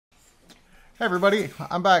Hey everybody,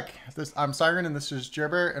 I'm back. I'm Syron and this is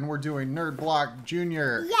Jarebear and we're doing Nerdblock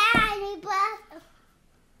Jr. Yeah,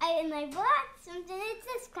 and I bought something. It's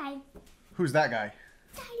this guy. Who's that guy?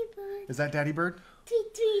 Daddy Bird. Is that Daddy Bird?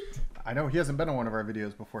 Tweet, tweet. I know he hasn't been in one of our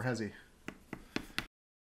videos before, has he?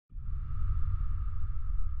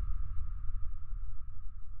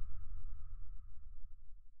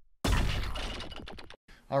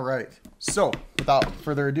 Alright, so without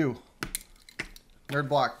further ado,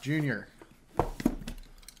 Nerdblock Jr.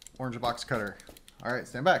 Orange box cutter. Alright,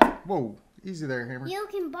 stand back. Whoa, easy there, Hammer. You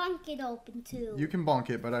can bonk it open too. You can bonk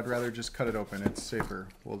it, but I'd rather just cut it open. It's safer.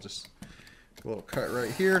 We'll just do a little cut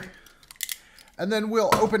right here. And then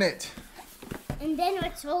we'll open it. And then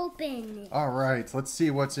it's open. Alright, let's see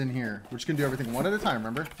what's in here. We're just going to do everything one at a time,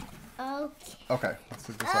 remember? Okay. Okay, let's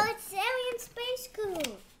look this Oh, up. it's alien space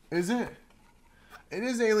goo. Is it? It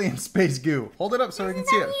is alien space goo. Hold it up so we can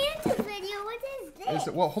see it. It's not the video. What is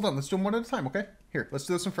this? Well, hold on. Let's do them one at a time, okay? Here, let's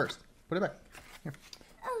do this one first. Put it back. Here.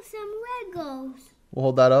 Oh, some Legos. We'll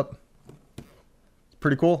hold that up.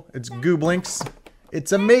 Pretty cool. It's Goo Blinks.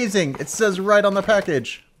 It's amazing. It says right on the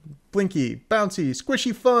package. Blinky, bouncy,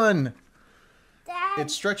 squishy fun. Dad.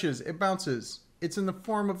 It stretches. It bounces. It's in the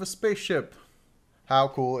form of a spaceship. How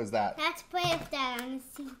cool is that? Let's play with that. I want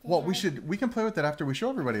to see that. Well, we can play with that after we show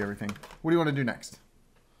everybody everything. What do you want to do next?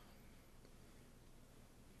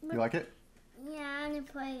 You like it? Yeah, I want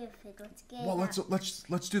to play with it. Let's get Well, it.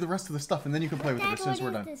 let's do the rest of the stuff and then you can play with it as soon as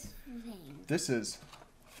we're done. This thing? This is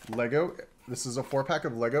Lego. This is a 4-pack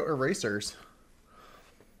of Lego erasers.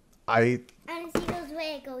 I want to see those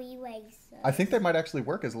Lego erasers. I think they might actually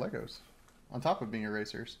work as Legos on top of being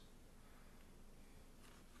erasers.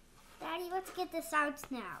 Daddy, let's get this out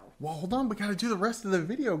now. Well, hold on. We got to do the rest of the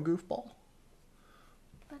video, goofball.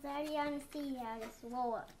 But Daddy, I want to see how this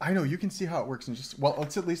works. I know. You can see how it works. Well,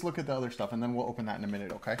 let's at least look at the other stuff, and then we'll open that in a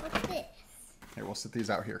minute, okay? What's this? Here, we'll set these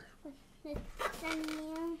out here. I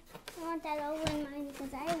want that over in mine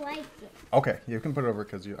because I like it. Okay, you can put it over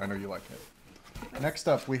because I know you like it. Next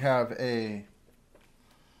up, we have a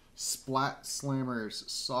Splat Slammers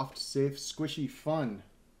Soft, Safe, Squishy Fun.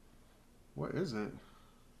 What is it?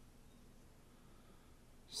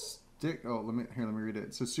 Let me read it.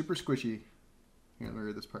 It says super squishy. Here, let me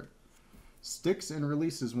read this part. Sticks and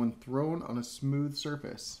releases when thrown on a smooth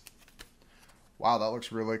surface. Wow, that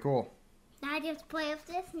looks really cool. Daddy, let's play with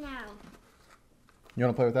this now. You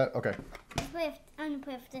want to play with that? Okay. I'm going to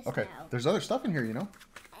play with this Okay. now. There's other stuff in here, you know?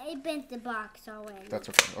 I bent the box already. That's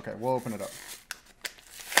okay. Okay, we'll open it up.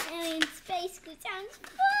 Alien space goo sounds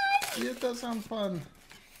fun. Yeah, it does sound fun.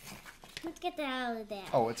 Let's get that out of there.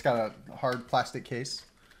 Oh, it's got a hard plastic case.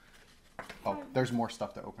 Oh, there's more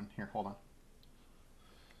stuff to open. Here, hold on.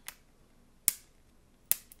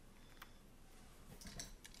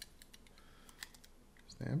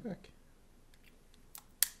 Stand back.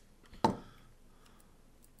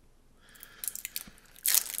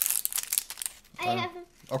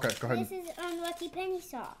 Okay, go ahead. This is Unlucky Penny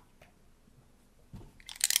Shop.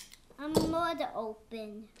 More to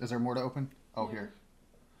open. Is there more to open? Oh, Yeah. here.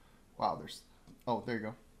 Wow, there's... Oh, there you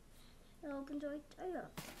go. It opens right there.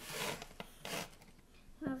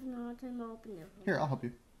 I have no time to open it. Here, I'll help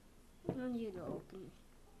you. I want you to open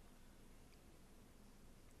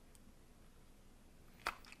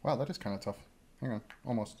it. Wow, that is kind of tough. Hang on.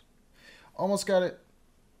 Almost. Almost got it.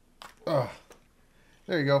 Ugh.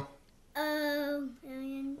 There you go. Oh,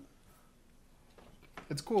 alien.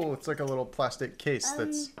 It's cool. It's like a little plastic case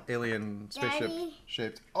that's alien spaceship Daddy?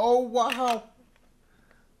 shaped. Oh, wow.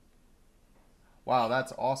 Wow,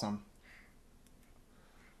 that's awesome.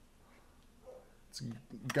 It's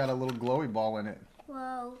got a little glowy ball in it.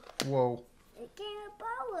 Whoa. Whoa. It can't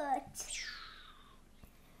blow it.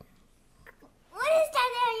 What is that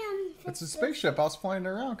alien? It's a spaceship. I was flying it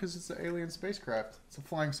around because it's an alien spacecraft. It's a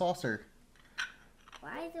flying saucer.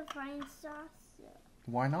 Why is it flying saucer?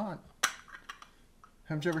 Why not?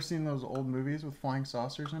 Haven't you ever seen those old movies with flying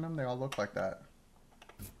saucers in them? They all look like that.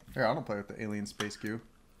 Here, I don't play with the alien space goo.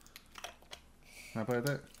 Can I play with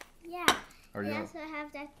it? Yeah. Or We you also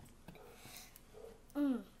have that.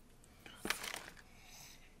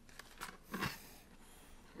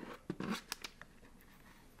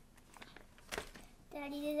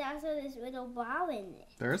 Daddy, there's also this little ball in it.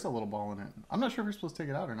 There is a little ball in it. I'm not sure if you're supposed to take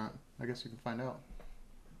it out or not. I guess you can find out.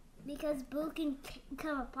 Because Boo can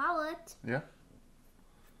come apart. Yeah?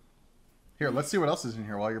 Here, let's see what else is in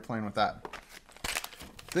here while you're playing with that.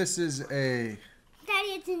 This is a... Daddy,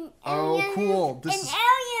 it's an Oh, alien. cool. An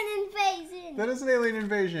alien invasion. That is an alien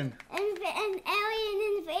invasion. An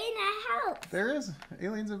alien invading our house. There is.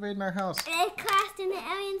 Aliens invading our house. And it crashed in the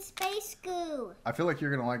alien space goo. I feel like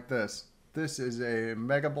you're going to like this. This is a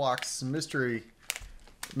Mega Bloks mystery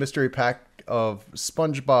pack of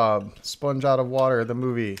SpongeBob, Sponge Out of Water, the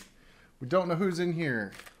movie. We don't know who's in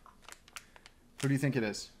here. Who do you think it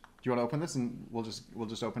is? Do you want to open this and we'll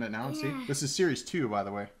just open it now and see? This is series 2, by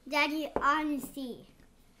the way. Daddy, honesty.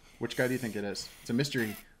 Which guy do you think it is? It's a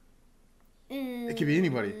mystery. It could be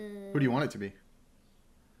anybody. Who do you want it to be?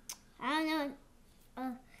 I don't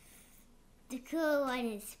know. The cool one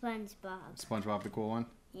is SpongeBob. SpongeBob, the cool one?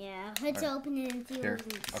 Yeah, let's open it and see what's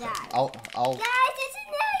inside. Okay. I'll... Guys, it's an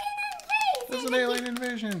alien invasion! There's an alien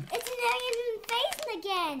invasion. It's an alien invasion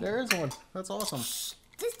again! There is one. That's awesome.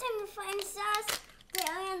 This time we're fighting sauce. The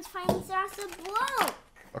aliens fighting sauce of blow.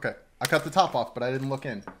 Okay, I cut the top off, but I didn't look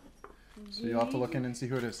in. So you'll have to look in and see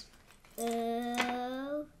who it is.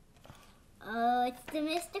 Oh, it's the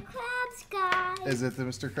Mr. Krabs guy. Is it the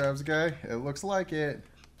Mr. Krabs guy? It looks like it.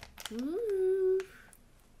 Ooh.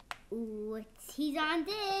 He's on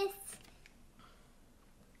this.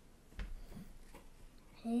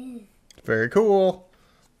 Very cool.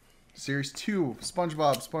 Series 2,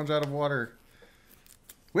 SpongeBob, Sponge Out of Water.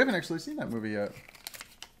 We haven't actually seen that movie yet.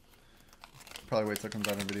 Probably wait till it comes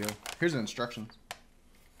out in video. Here's the instructions.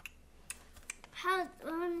 I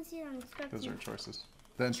want to see the instructions. Those are choices.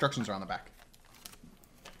 The instructions are on the back.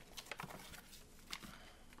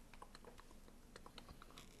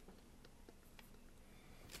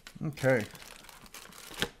 Okay.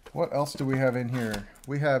 What else do we have in here?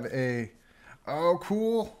 We have a... Oh,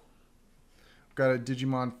 cool. We've got a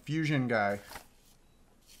Digimon Fusion guy.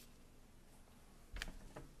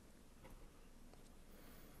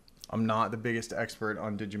 I'm not the biggest expert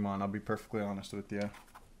on Digimon, I'll be perfectly honest with you.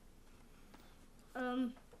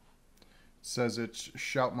 It says it's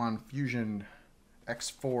Shoutmon Fusion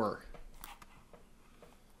X4.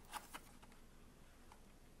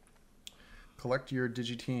 Collect your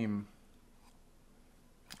Digiteam.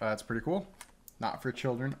 That's pretty cool. Not for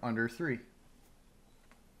children under 3.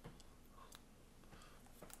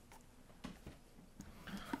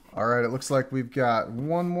 Alright, it looks like we've got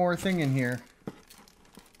one more thing in here.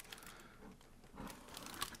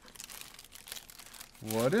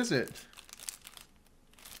 What is it?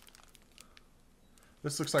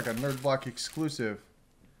 This looks like a Nerdblock exclusive.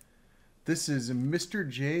 This is Mr.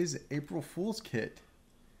 J's April Fool's Kit.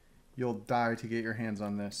 You'll die to get your hands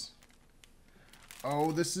on this.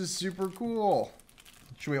 Oh, this is super cool.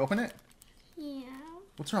 Should we open it? Yeah.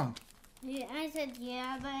 What's wrong? Yeah, I said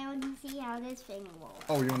yeah, but I want to see how this thing works.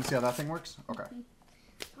 Oh, you want to see how that thing works? Okay.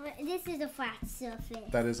 This is a flat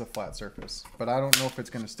surface. That is a flat surface, but I don't know if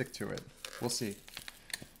it's going to stick to it. We'll see.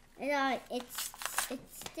 It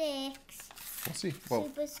sticks. We'll see. Whoa.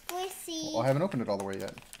 Super squishy. Well, I haven't opened it all the way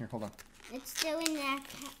yet. Here, hold on. It's still in there.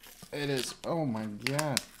 It is. Oh my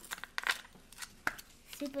god.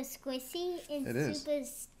 Super squishy and it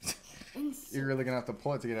is. You're really going to have to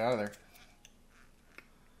pull it to get it out of there.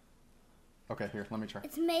 Okay, here, let me try.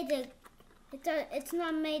 It's made to... It's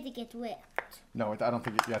not made to get ripped. No, I don't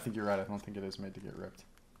think it... Yeah, I think you're right. I don't think it is made to get ripped.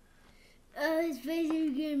 Oh, his face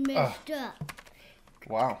is getting messed up.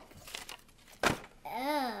 Wow.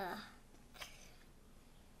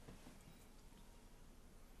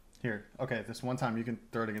 Here, okay, this one time you can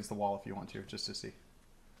throw it against the wall if you want to, just to see.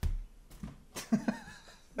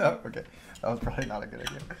 Oh, okay, that was probably not a good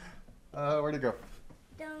idea. Where'd it go?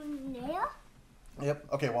 Down there? Yep,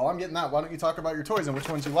 okay, while I'm getting that, why don't you talk about your toys and which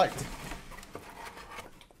ones you liked?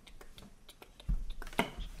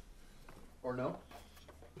 Or no?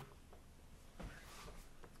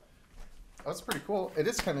 Oh, that's pretty cool. It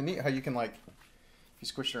is kind of neat how you can, like, if you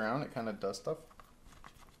squish it around, it kind of does stuff.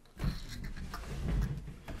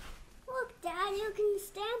 Look, Dad, you can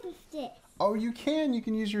stamp with this. Oh, you can. You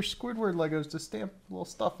can use your Squidward Legos to stamp little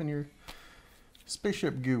stuff in your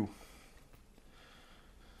spaceship goo.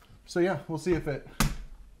 So yeah, we'll see if it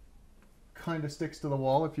kind of sticks to the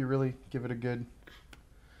wall if you really give it a good...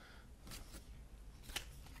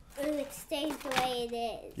 Ooh, it stays the way it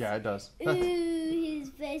is. Yeah, it does. Ooh, his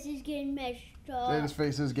face is getting messed up. His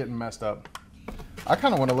face is getting messed up. I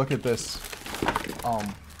kind of want to look at this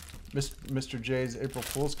Mr. J's April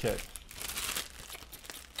Fool's Kit.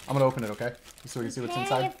 I'm going to open it, okay? So we can see what's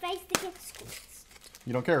inside. Your face to get squeezed.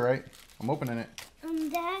 You don't care, right? I'm opening it.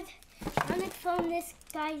 Dad, I'm going to film this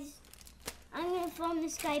guy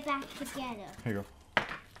back together. Here you go.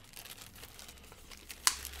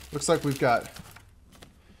 Looks like we've got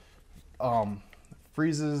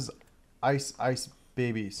Freeze's Ice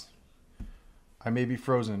Babies. I may be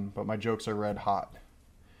frozen, but my jokes are red hot.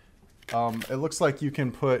 It looks like you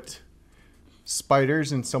can put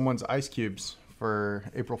spiders in someone's ice cubes for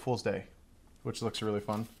April Fool's Day, which looks really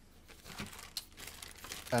fun.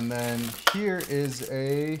 And then here is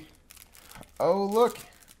a Oh, look.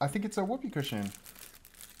 I think it's a whoopee cushion.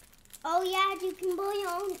 Oh yeah, you can put your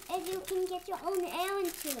own, and you can get your own air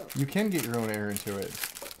into. You can get your own air into it.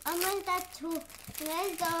 Unless that's too.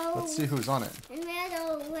 Where's those? Let's see who's on it. And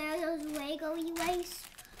where are those Lego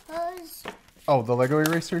erasers? Oh, the Lego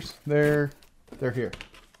erasers? They're here.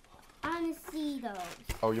 I want to see those.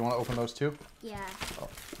 Oh, you want to open those too? Yeah. Oh,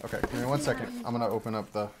 okay, give me 1 second. I'm going to open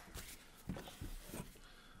up the...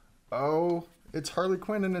 Oh, it's Harley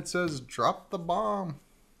Quinn and it says, drop the bomb.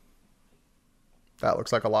 That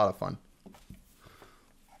looks like a lot of fun.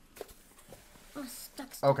 Oh, stuck.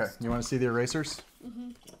 Okay, you want to see the erasers?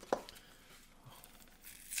 Mm-hmm.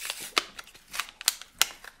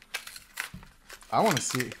 I want to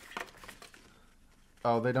see.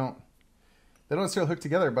 Oh, they don't necessarily hook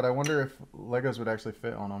together, but I wonder if Legos would actually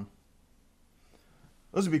fit on them.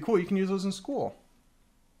 Those would be cool. You can use those in school.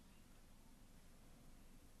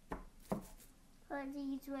 What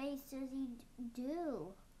these erasers do?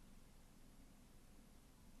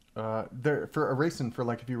 They're for erasing, for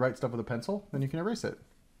like if you write stuff with a pencil, then you can erase it.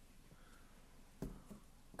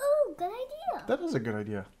 Oh, good idea. That is a good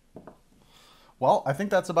idea. Well, I think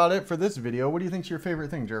that's about it for this video. What do you think's your favorite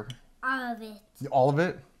thing, Jer? All of it. All of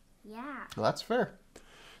it? Yeah. Well, that's fair.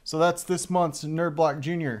 So that's this month's Nerdblock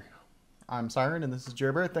Junior. I'm Syron, and this is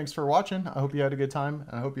Jarebear. Thanks for watching. I hope you had a good time,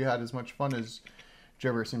 and I hope you had as much fun as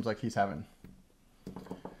Jarebear seems like he's having.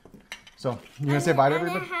 So, you gonna say bye to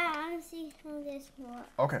everybody? I want to see how this works.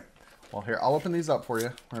 Okay. Well, here, I'll open these up for you.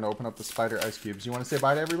 We're gonna open up the spider ice cubes. You want to say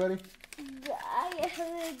bye to everybody? Bye,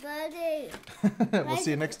 everybody. We'll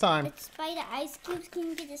see you next time. With spider ice cubes, can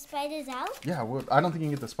you get the spiders out? Yeah, I don't think you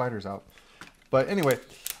can get the spiders out. But anyway,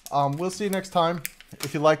 we'll see you next time.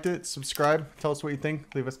 If you liked it, subscribe. Tell us what you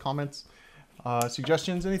think. Leave us comments,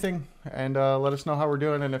 suggestions, anything. And let us know how we're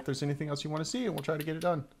doing and if there's anything else you want to see, and we'll try to get it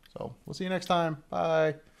done. So we'll see you next time.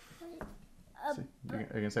 Bye. Are you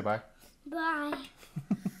going to say bye? Bye.